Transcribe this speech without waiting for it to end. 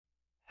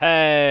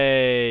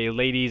Hey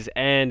ladies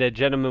and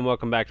gentlemen,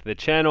 welcome back to the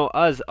channel.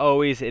 As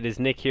always, it is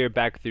Nick here,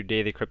 back with your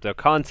daily crypto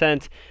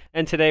content,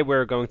 and today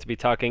we're going to be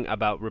talking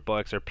about Ripple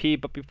XRP.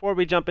 But before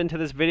we jump into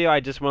this video, I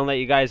just want to let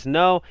you guys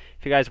know,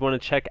 if you guys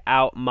want to check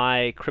out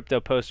my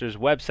Crypto Posters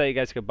website, you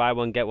guys could buy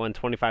one, get one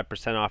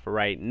 25% off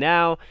right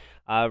now.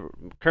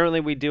 Currently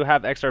we do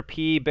have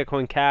XRP,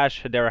 Bitcoin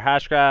Cash, Hedera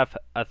Hashgraph,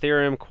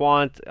 Ethereum,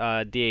 Quant,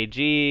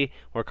 DAG,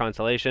 or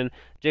Constellation,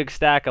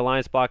 Jigstack,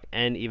 Alliance Block,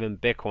 and even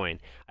Bitcoin.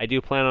 I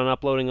do plan on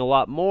uploading a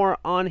lot more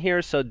on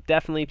here, so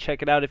definitely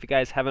check it out if you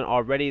guys haven't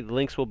already. The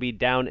links will be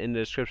down in the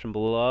description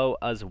below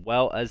as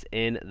well as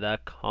in the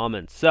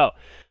comments. So,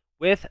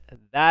 with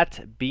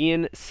that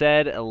being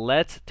said,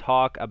 let's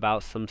talk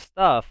about some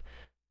stuff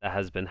that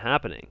has been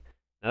happening.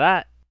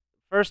 Now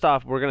first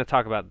off, we're going to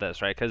talk about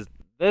this, right? Because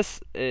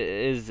this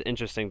is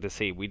interesting to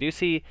see. We do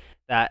see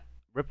that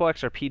Ripple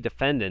XRP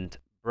defendant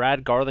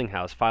Brad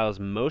Garlinghouse files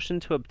motion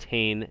to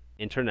obtain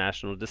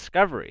international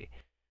discovery.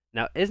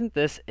 Now, isn't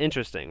this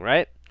interesting,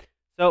 right?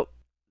 So,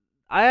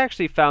 I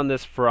actually found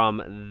this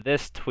from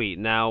this tweet.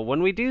 Now,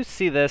 when we do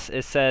see this,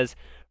 it says,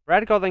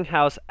 Brad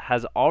Garlinghouse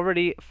has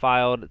already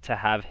filed to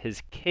have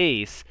his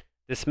case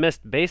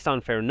dismissed based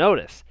on fair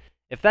notice.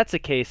 If that's the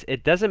case,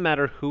 it doesn't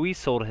matter who he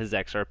sold his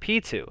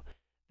XRP to.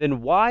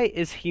 Then why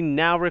is he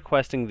now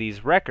requesting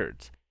these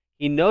records?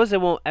 He knows it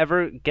won't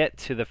ever get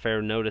to the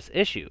fair notice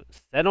issue.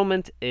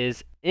 Settlement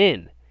is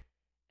in.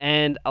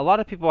 And a lot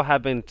of people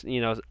have been,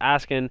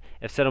 asking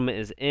if settlement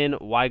is in,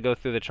 why go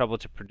through the trouble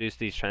to produce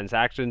these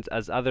transactions?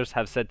 As others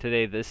have said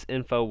today, this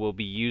info will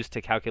be used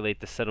to calculate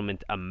the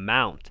settlement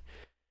amount.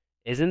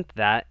 Isn't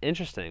that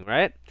interesting,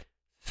 right?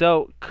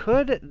 So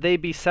could they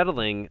be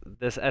settling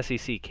this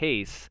SEC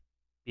case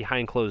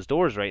behind closed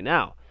doors right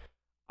now?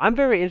 I'm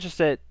very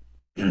interested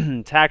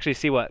to actually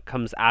see what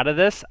comes out of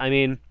this. I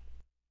mean,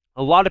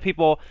 a lot of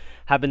people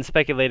have been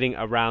speculating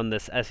around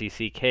this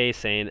SEC case,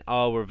 saying,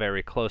 oh, we're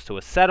very close to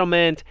a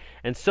settlement,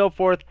 and so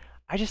forth.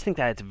 I just think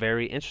that it's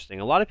very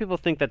interesting. A lot of people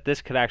think that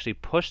this could actually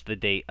push the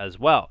date as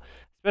well,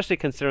 especially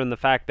considering the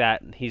fact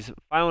that he's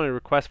filing a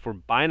request for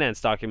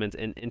Binance documents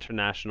in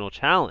international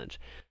challenge.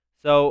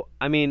 So,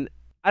 I mean,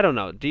 I don't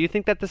know. Do you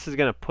think that this is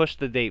going to push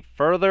the date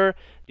further?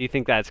 Do you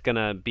think that it's going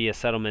to be a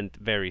settlement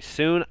very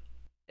soon?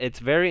 It's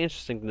very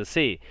interesting to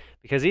see,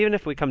 because even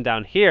if we come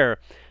down here,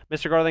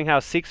 Mr.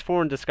 Garlinghouse seeks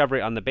foreign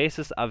discovery on the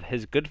basis of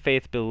his good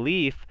faith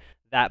belief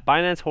that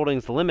Binance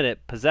Holdings Limited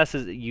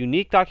possesses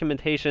unique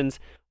documents, and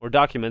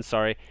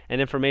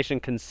information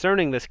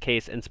concerning this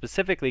case, and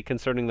specifically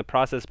concerning the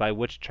process by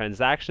which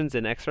transactions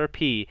in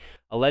XRP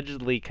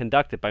allegedly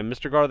conducted by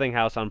Mr.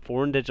 Garlinghouse on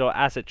foreign digital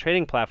asset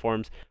trading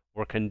platforms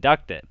were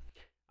conducted.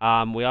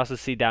 We also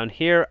see down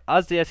here,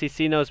 as the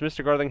SEC knows,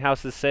 Mr.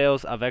 Garlinghouse's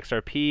sales of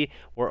XRP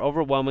were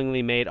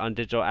overwhelmingly made on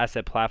digital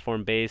asset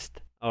platforms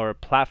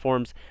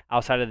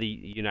outside of the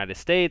United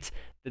States.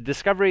 The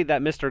discovery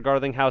that Mr.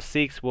 Garlinghouse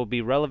seeks will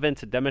be relevant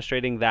to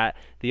demonstrating that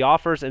the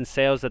offers and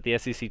sales that the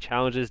SEC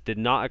challenges did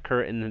not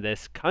occur in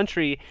this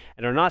country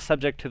and are not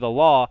subject to the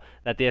law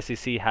that the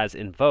SEC has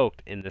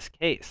invoked in this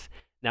case.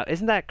 Now,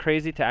 isn't that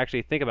crazy to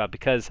actually think about?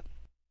 Because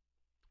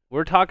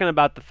we're talking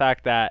about the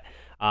fact that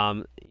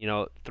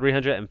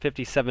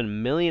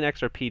 357 million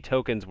XRP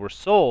tokens were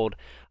sold.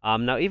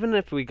 Now, even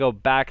if we go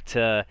back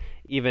to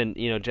even,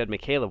 Jed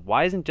McCaleb,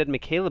 why isn't Jed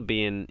McCaleb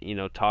being,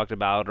 talked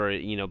about or,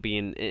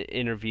 being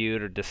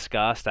interviewed or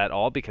discussed at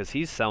all? Because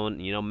he's selling,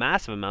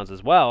 massive amounts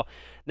as well.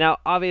 Now,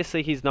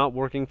 obviously, he's not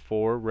working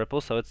for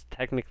Ripple, so it's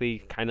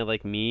technically kind of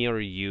like me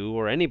or you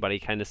or anybody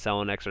kind of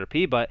selling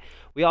XRP. But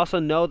we also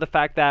know the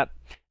fact that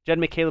Jed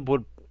McCaleb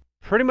would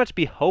pretty much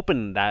be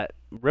hoping that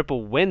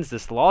Ripple wins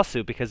this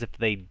lawsuit, because if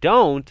they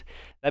don't,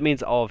 that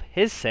means all of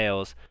his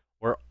sales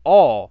were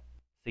all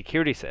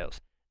security sales.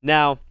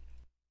 Now,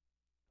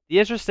 the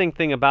interesting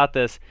thing about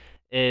this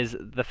is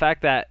the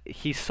fact that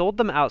he sold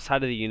them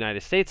outside of the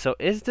United States. So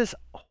is this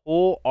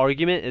whole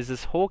argument, is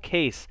this whole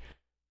case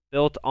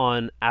built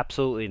on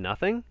absolutely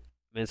nothing?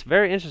 I mean, it's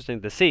very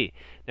interesting to see.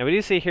 Now, we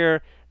do see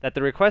here that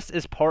the request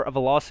is part of a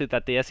lawsuit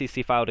that the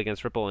SEC filed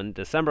against Ripple in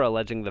December,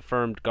 alleging the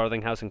firm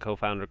Garlinghouse and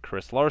co-founder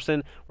Chris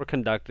Larsen were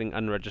conducting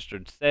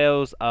unregistered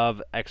sales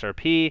of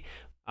XRP.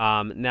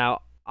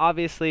 Now,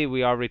 obviously,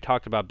 we already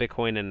talked about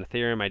Bitcoin and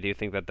Ethereum. I do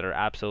think that they're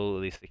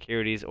absolutely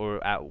securities,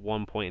 or at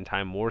one point in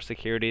time were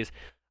securities.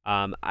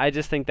 I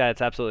just think that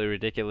it's absolutely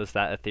ridiculous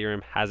that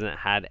Ethereum hasn't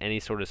had any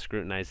sort of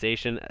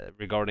scrutinization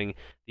regarding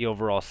the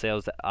overall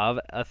sales of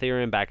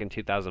Ethereum back in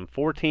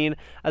 2014,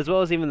 as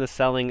well as even the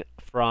selling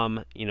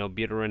from,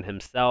 Buterin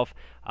himself.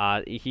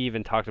 He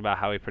even talked about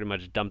how he pretty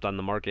much dumped on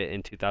the market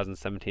in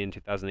 2017 and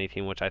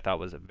 2018, which I thought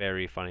was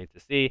very funny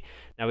to see.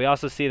 Now, we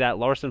also see that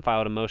Larsen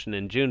filed a motion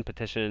in June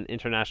petitioning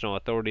international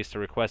authorities to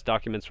request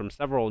documents from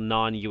several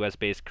non-US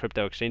based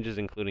crypto exchanges,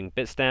 including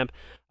Bitstamp,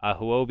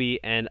 Huobi,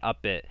 and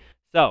Upbit.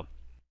 So,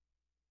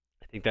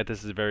 I think that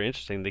this is very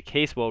interesting. The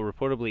case will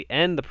reportedly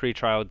end the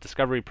pretrial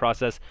discovery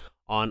process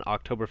on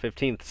October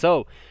 15th.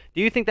 So,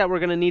 do you think that we're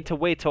going to need to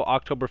wait till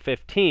October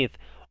 15th,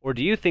 or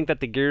do you think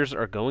that the gears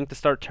are going to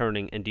start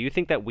turning, and do you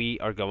think that we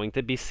are going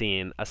to be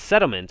seeing a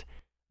settlement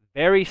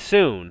very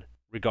soon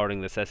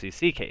regarding this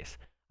SEC case.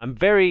 I'm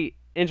very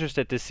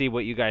interested to see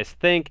what you guys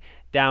think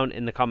down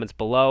in the comments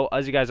below.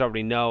 As you guys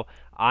already know,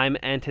 I'm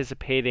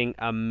anticipating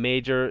a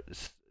major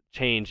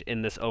change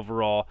in this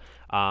overall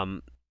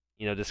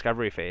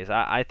discovery phase.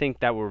 I think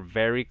that we're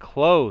very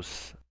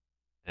close,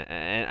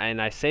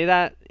 and I say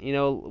that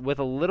with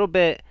a little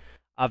bit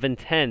of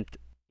intent,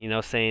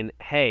 saying,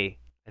 hey,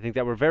 I think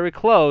that we're very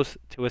close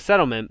to a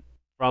settlement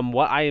from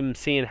what I am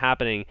seeing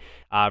happening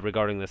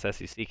regarding this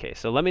SEC case.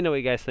 So let me know what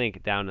you guys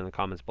think down in the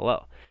comments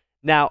below.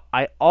 Now,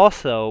 I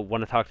also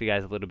want to talk to you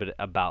guys a little bit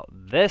about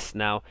this.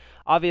 Now,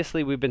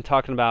 obviously, we've been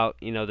talking about,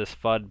 this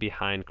FUD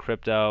behind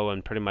crypto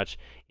and pretty much,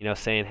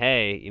 saying,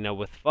 hey,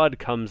 with FUD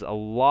comes a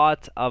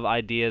lot of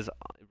ideas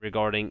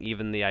regarding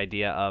even the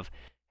idea of,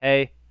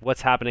 hey,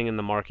 what's happening in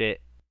the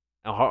market?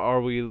 Are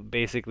we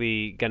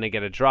basically going to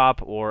get a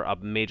drop or a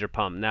major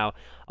pump? Now,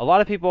 a lot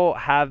of people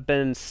have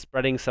been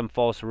spreading some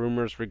false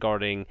rumors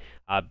regarding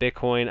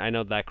Bitcoin. I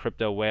know that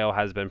Crypto Whale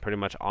has been pretty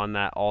much on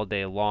that all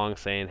day long,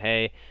 saying,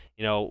 hey,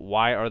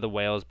 why are the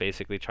whales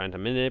basically trying to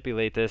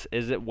manipulate this?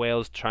 Is it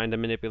whales trying to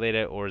manipulate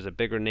it, or is it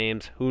bigger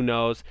names? Who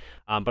knows?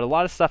 But a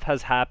lot of stuff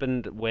has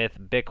happened with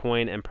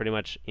Bitcoin and pretty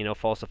much,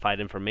 falsified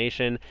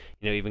information,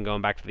 even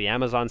going back to the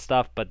Amazon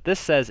stuff. But this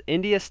says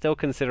India is still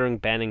considering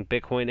banning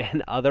Bitcoin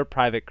and other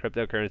private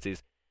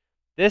cryptocurrencies.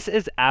 This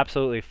is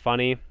absolutely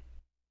funny.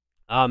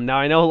 Now,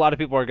 I know a lot of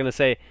people are going to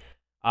say,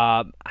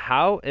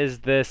 how is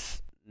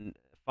this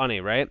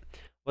funny, right?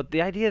 But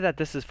the idea that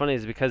this is funny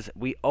is because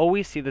we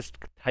always see this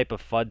type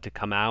of FUD to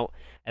come out,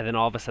 and then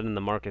all of a sudden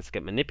the markets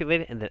get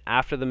manipulated, and then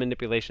after the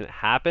manipulation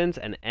happens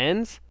and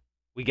ends,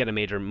 we get a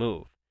major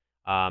move.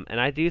 And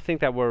I do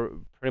think that we're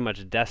pretty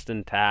much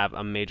destined to have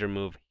a major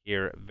move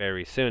here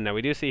very soon. Now,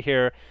 we do see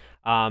here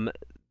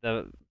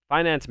the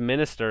finance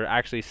minister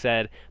actually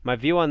said, my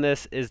view on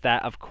this is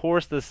that, of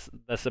course,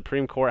 the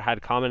Supreme Court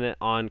had commented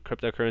on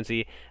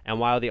cryptocurrency, and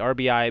while the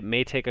RBI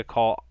may take a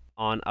call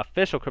on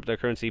official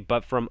cryptocurrency,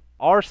 but from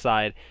our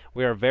side,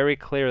 we are very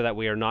clear that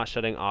we are not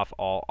shutting off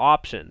all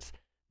options.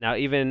 Now,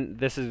 even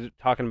this is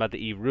talking about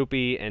the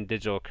e-rupee and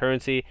digital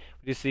currency.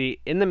 You see,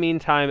 in the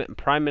meantime,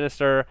 Prime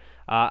Minister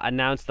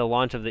announced the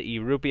launch of the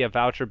e-rupee, a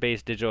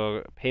voucher-based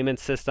digital payment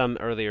system,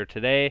 earlier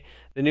today.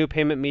 The new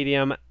payment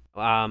medium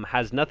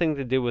has nothing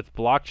to do with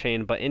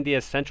blockchain, but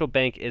India's central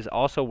bank is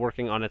also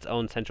working on its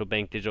own central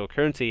bank digital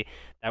currency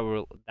that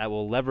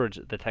will leverage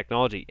the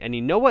technology. And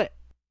you know what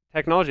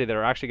technology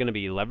they're actually going to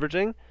be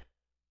leveraging?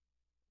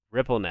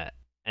 RippleNet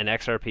and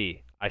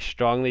XRP. I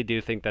strongly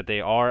do think that they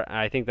are.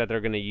 I think that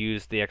they're going to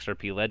use the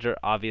XRP ledger,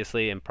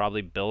 obviously, and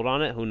probably build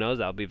on it. Who knows?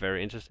 That'll be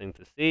very interesting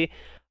to see.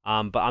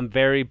 But I'm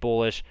very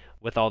bullish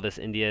with all this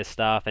India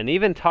stuff, and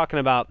even talking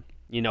about,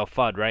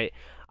 FUD, right?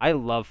 I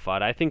love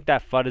FUD. I think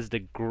that FUD is the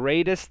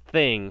greatest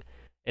thing.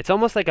 It's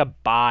almost like a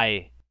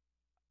buy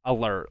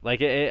alert. Like,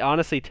 it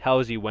honestly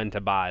tells you when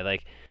to buy.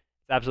 Like,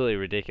 it's absolutely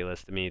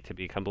ridiculous to me, to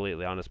be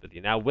completely honest with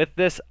you. Now, with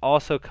this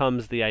also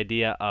comes the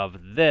idea of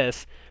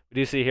this. We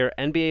do see here,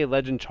 NBA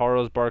legend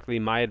Charles Barkley,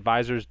 my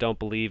advisors don't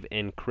believe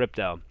in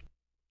crypto.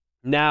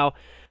 Now,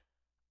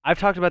 I've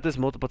talked about this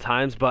multiple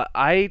times, but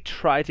I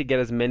try to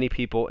get as many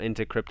people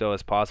into crypto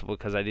as possible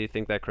because I do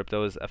think that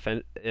crypto is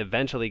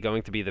eventually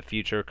going to be the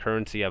future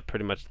currency of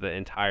pretty much the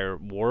entire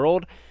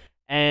world.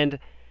 And,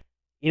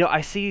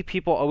 I see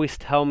people always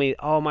tell me,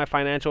 oh, my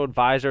financial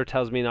advisor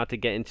tells me not to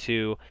get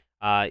into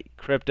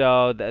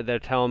crypto. They're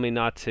telling me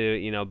not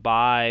to,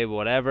 buy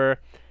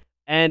whatever.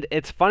 And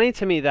it's funny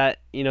to me that,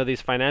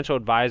 these financial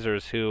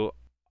advisors who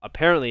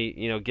apparently,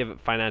 give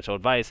financial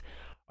advice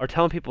are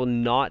telling people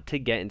not to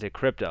get into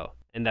crypto,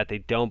 and that they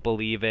don't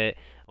believe it,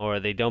 or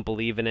they don't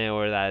believe in it,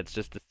 or that it's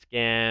just a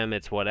scam,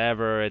 it's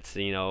whatever, it's,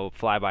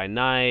 fly by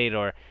night,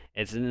 or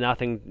it's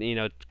nothing,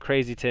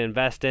 crazy to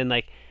invest in.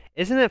 Like,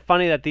 isn't it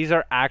funny that these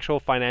are actual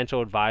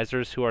financial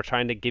advisors who are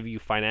trying to give you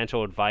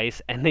financial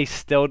advice, and they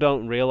still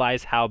don't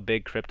realize how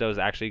big crypto is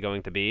actually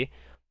going to be?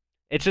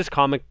 It's just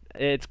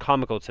it's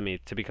comical to me,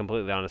 to be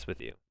completely honest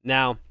with you.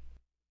 Now,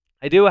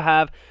 I do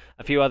have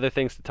a few other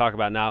things to talk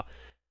about. Now,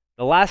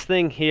 the last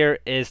thing here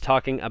is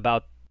talking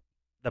about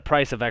the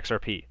price of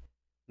XRP.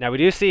 Now, we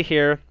do see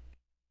here,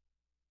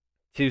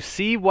 to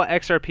see what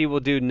XRP will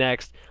do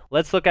next,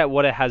 let's look at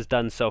what it has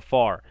done so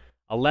far.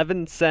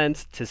 11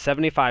 cents to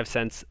 75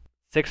 cents,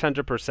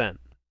 600%.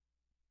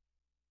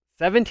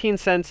 17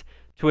 cents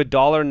to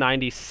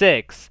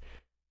 $1.96,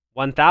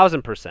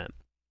 1000%.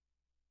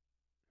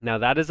 Now,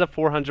 that is a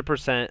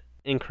 400%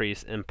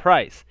 increase in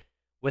price.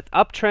 With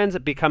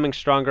uptrends becoming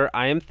stronger,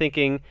 I am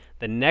thinking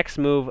the next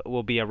move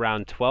will be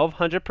around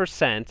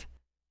 1200%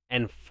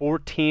 and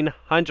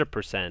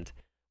 1400%,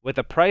 with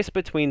a price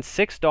between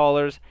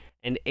 $6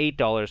 and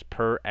 $8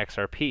 per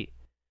XRP.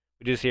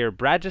 We do see here,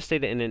 Brad just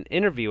stated in an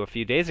interview a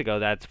few days ago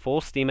that it's full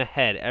steam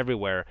ahead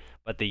everywhere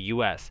but the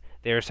US.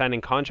 They are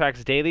signing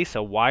contracts daily,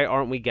 so why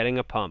aren't we getting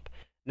a pump?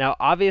 Now,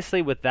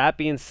 obviously, with that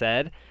being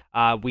said,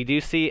 we do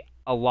see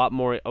a lot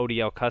more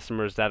ODL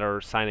customers that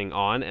are signing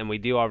on, and we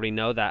do already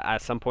know that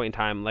at some point in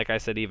time, like I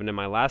said even in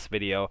my last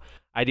video,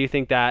 I do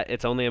think that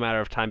it's only a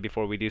matter of time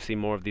before we do see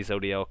more of these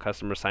ODL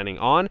customers signing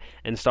on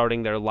and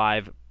starting their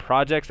live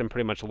projects and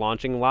pretty much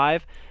launching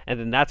live, and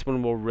then that's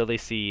when we'll really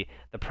see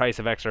the price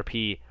of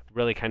XRP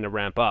really kind of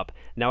ramp up.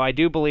 Now, I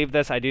do believe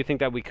this. I do think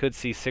that we could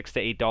see $6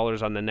 to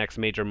 $8 on the next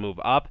major move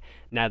up.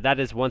 Now, that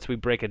is once we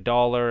break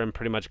 $1 and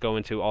pretty much go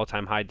into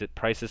all-time high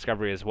price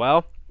discovery as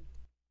well.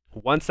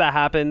 Once that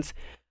happens,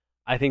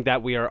 I think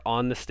that we are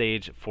on the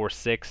stage for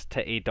 $6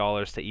 to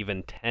 $8 to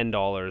even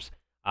 $10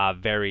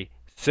 very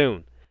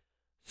soon.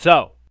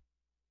 So,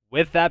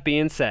 with that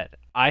being said,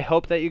 I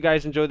hope that you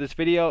guys enjoyed this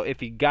video.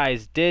 If you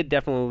guys did,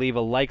 definitely leave a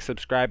like,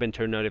 subscribe, and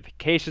turn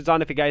notifications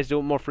on. If you guys do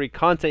want more free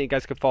content, you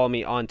guys can follow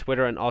me on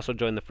Twitter and also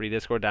join the free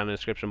Discord down in the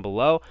description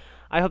below.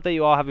 I hope that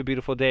you all have a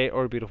beautiful day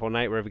or a beautiful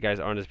night wherever you guys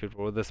are in this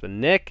beautiful world. This has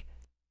been Nick.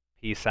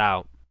 Peace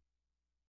out.